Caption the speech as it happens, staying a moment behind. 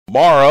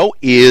Tomorrow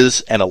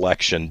is an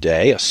election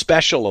day, a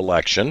special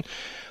election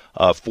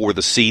for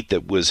the seat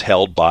that was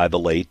held by the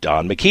late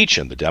Don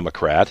McEachin, the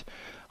Democrat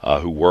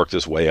who worked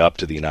his way up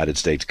to the United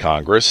States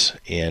Congress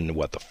in, the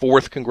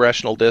 4th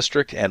Congressional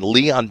District. And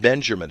Leon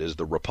Benjamin is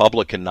the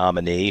Republican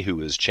nominee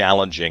who is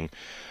challenging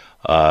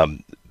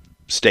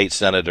State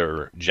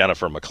Senator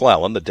Jennifer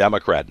McClellan, the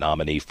Democrat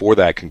nominee for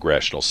that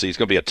congressional seat. It's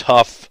going to be a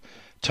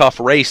tough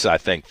race, I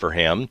think, for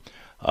him.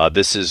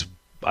 This is,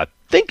 I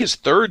think, his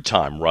third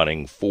time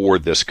running for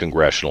this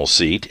congressional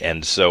seat,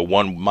 and so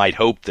one might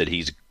hope that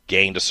he's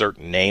gained a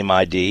certain name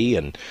ID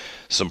and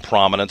some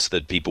prominence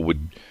that people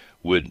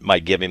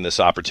might give him this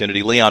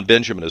opportunity. Leon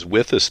Benjamin is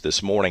with us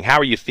this morning. How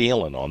are you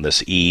feeling on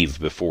this eve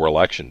before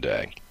Election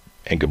Day?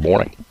 And good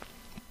morning.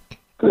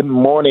 Good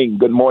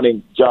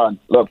morning, John.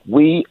 Look,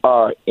 we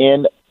are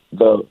in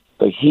the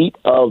heat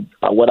of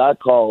what I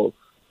call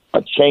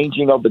a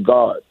changing of the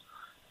guard.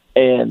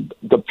 And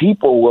the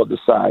people will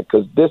decide,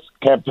 because this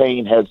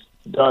campaign has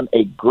done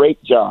a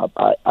great job.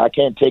 I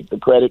can't take the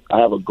credit. I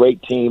have a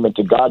great team, and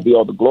to God be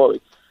all the glory,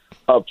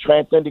 of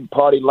transcending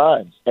party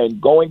lines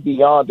and going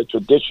beyond the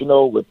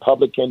traditional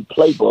Republican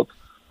playbook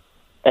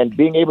and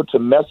being able to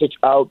message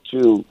out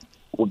to,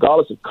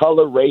 regardless of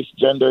color, race,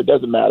 gender, it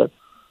doesn't matter,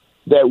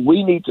 that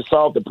we need to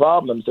solve the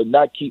problems and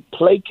not keep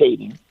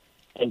placating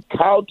and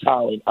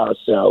kowtowing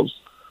ourselves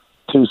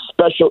to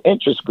special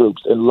interest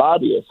groups and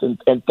lobbyists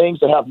and things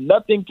that have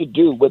nothing to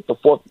do with the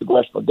 4th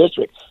Congressional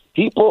District.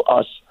 People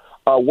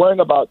are worrying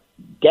about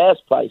gas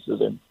prices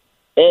and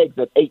eggs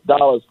at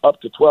 $8 up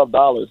to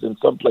 $12 in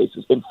some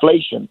places,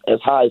 inflation as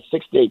high as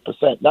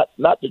 68%,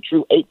 not the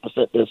true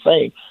 8% they're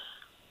saying,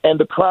 and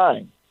the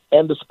crime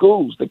and the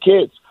schools, the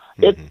kids.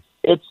 Mm-hmm.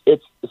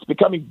 It's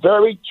becoming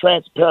very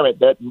transparent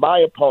that my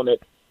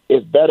opponent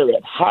is better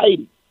at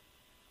hiding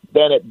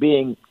than at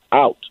being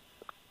out.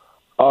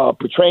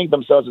 Portraying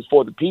themselves as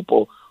for the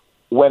people,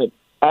 when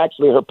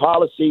actually her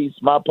policies,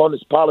 my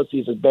opponent's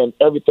policies, have been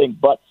everything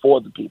but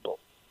for the people.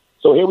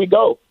 So here we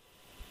go,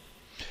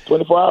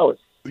 24 hours.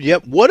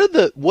 Yep. What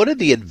do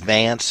the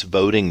advance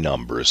voting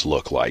numbers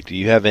look like? Do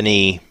you have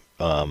any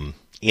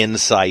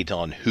insight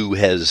on who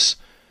has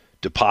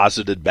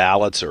deposited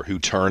ballots or who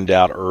turned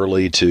out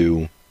early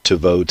to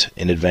vote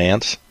in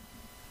advance?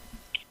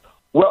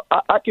 Well,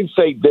 I can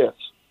say this: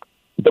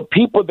 the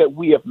people that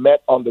we have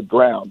met on the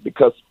ground,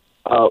 because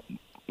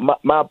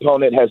my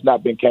opponent has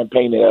not been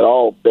campaigning at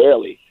all,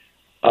 barely.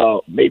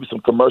 Maybe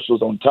some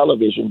commercials on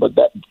television, but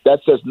that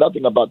says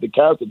nothing about the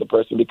character of the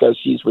person, because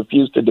she's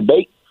refused to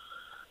debate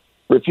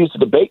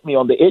me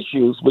on the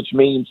issues, which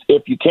means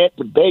if you can't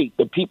debate,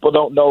 the people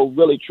don't know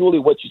really truly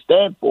what you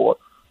stand for,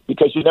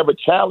 because you're never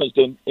challenged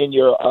in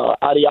your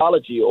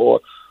ideology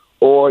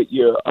or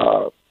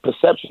your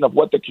perception of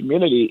what the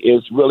community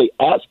is really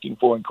asking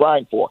for and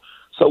crying for.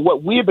 So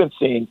what we've been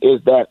seeing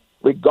is that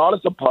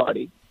regardless of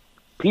party,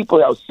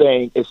 people are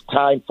saying it's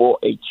time for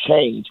a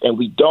change, and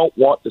we don't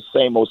want the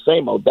same old,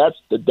 same old. That's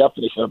the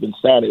definition of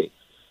insanity.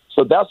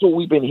 So that's what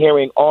we've been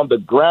hearing on the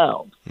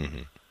ground.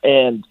 Mm-hmm.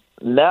 And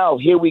now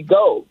here we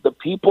go. The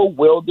people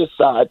will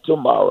decide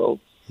tomorrow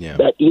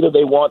that either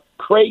they want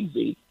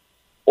crazy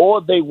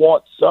or they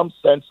want some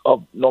sense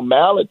of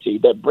normality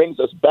that brings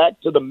us back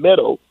to the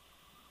middle,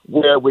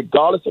 where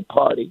regardless of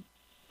party,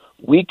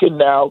 we can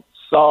now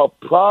solve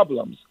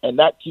problems and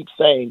not keep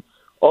saying,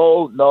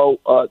 oh, no,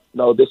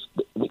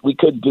 we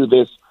couldn't do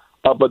this,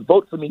 but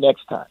vote for me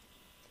next time.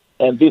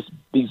 And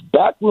these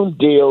backroom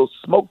deals,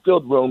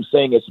 smoke-filled rooms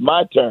saying it's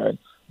my turn,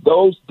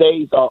 those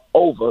days are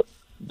over.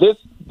 This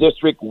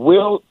district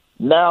will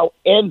now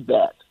end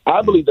that.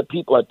 I believe the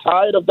people are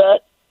tired of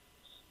that,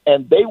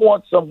 and they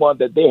want someone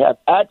that they have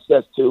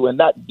access to and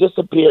not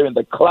disappear in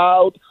the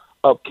cloud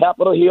of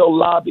Capitol Hill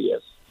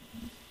lobbyists.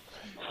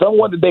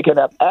 Someone that they can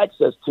have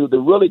access to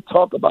really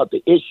talk about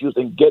the issues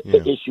and get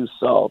the issues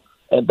solved.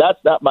 And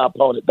that's not my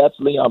opponent. That's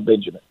Leon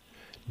Benjamin.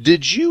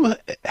 Did you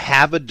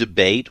have a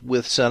debate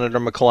with Senator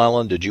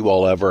McClellan? Did you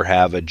all ever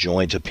have a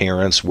joint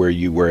appearance where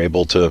you were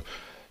able to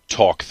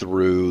talk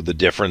through the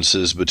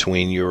differences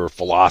between your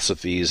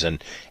philosophies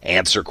and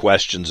answer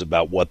questions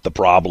about what the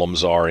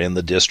problems are in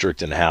the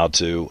district and how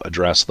to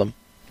address them?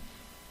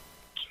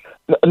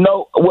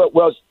 No.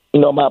 Well,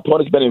 my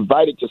opponent's been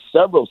invited to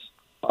several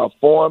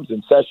forums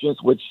and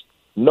sessions, which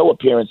no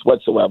appearance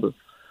whatsoever.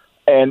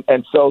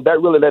 And so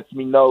that really lets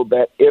me know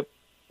that if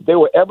they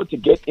were ever to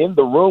get in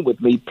the room with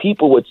me,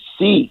 people would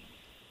see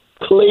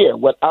clear,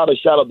 without a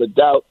shadow of a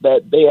doubt,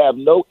 that they have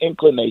no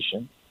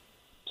inclination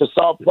to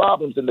solve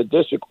problems in the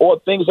district or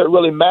things that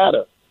really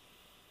matter.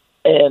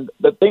 And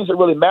the things that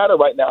really matter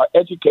right now are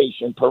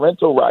education,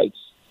 parental rights,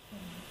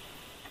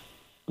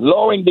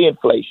 lowering the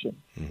inflation,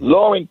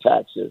 lowering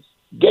taxes,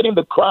 getting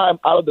the crime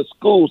out of the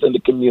schools and the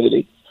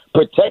community,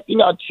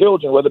 protecting our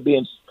children, whether it be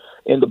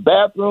in the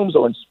bathrooms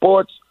or in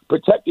sports,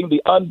 protecting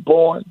the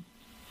unborn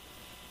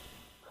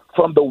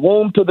from the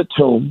womb to the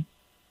tomb.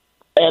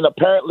 And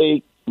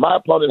apparently my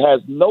opponent has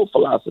no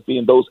philosophy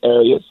in those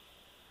areas.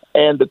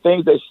 And the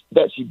things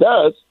that she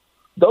does,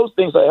 those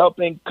things are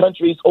helping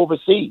countries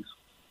overseas.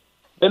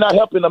 They're not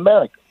helping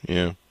America.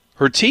 Yeah.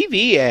 Her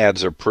TV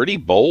ads are pretty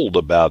bold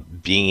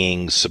about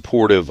being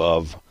supportive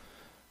of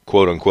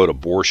quote-unquote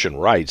abortion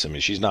rights. I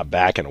mean, she's not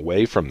backing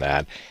away from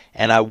that.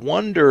 And I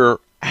wonder,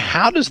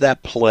 how does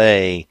that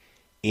play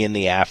in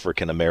the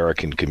African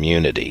American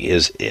community?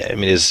 Is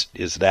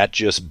that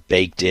just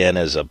baked in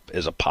as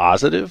a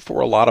positive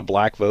for a lot of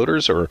black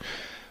voters, or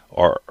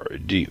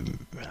do you?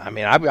 I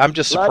mean, I'm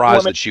just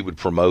surprised that she would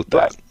promote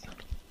that.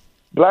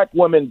 Black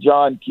women,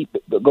 John,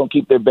 gonna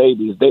keep their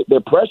babies.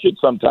 They're pressured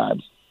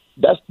sometimes.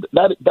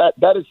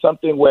 That is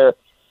something where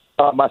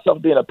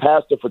myself being a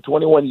pastor for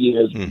 21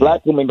 years,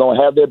 black women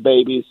gonna have their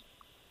babies.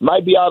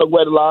 Might be out of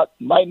wedlock,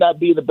 might not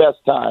be the best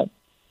time.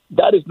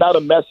 That is not a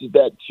message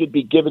that should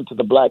be given to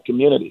the black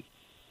community.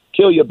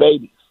 Kill your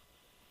babies.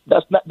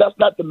 That's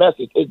not the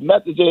message. His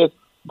message is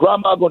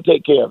grandma gonna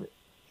take care of it.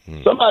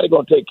 Somebody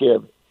gonna take care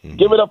of it.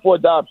 Give it up for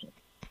adoption.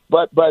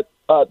 But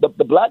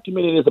the black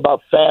community is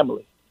about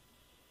family,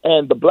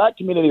 and the black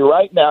community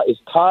right now is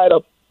tired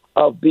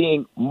of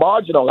being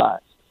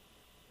marginalized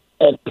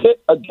and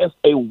pit against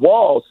a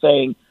wall,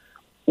 saying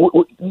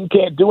you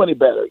can't do any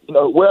better. You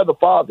know, where are the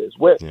fathers?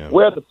 Where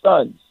are the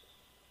sons?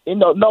 You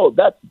know, no,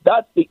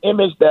 that's the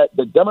image that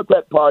the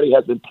Democrat Party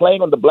has been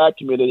playing on the black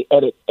community,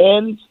 and it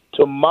ends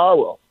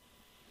tomorrow.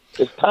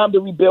 It's time to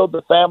rebuild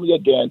the family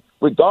again,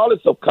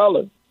 regardless of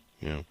color.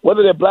 Yeah.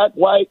 Whether they're black,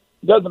 white,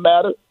 doesn't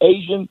matter,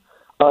 Asian,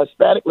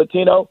 Hispanic,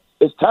 Latino.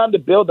 It's time to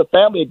build the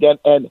family again,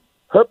 and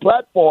her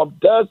platform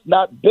does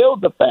not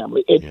build the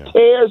family. It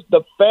tears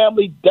the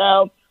family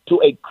down to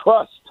a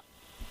crust.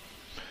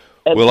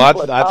 And well,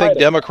 I think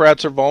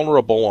Democrats are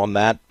vulnerable on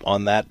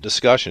that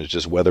discussion. It's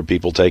just whether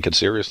people take it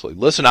seriously.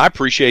 Listen, I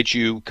appreciate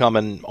you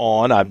coming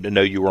on. I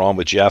know you were on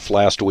with Jeff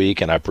last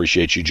week, and I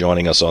appreciate you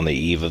joining us on the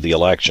eve of the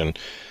election.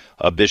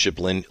 Bishop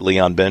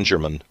Leon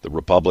Benjamin, the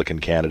Republican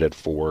candidate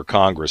for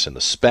Congress in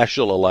the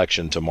special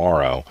election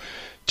tomorrow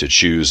to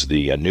choose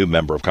the new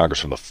member of Congress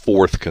from the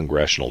 4th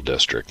Congressional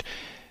District.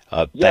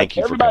 Thank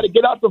you for everybody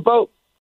get out the vote.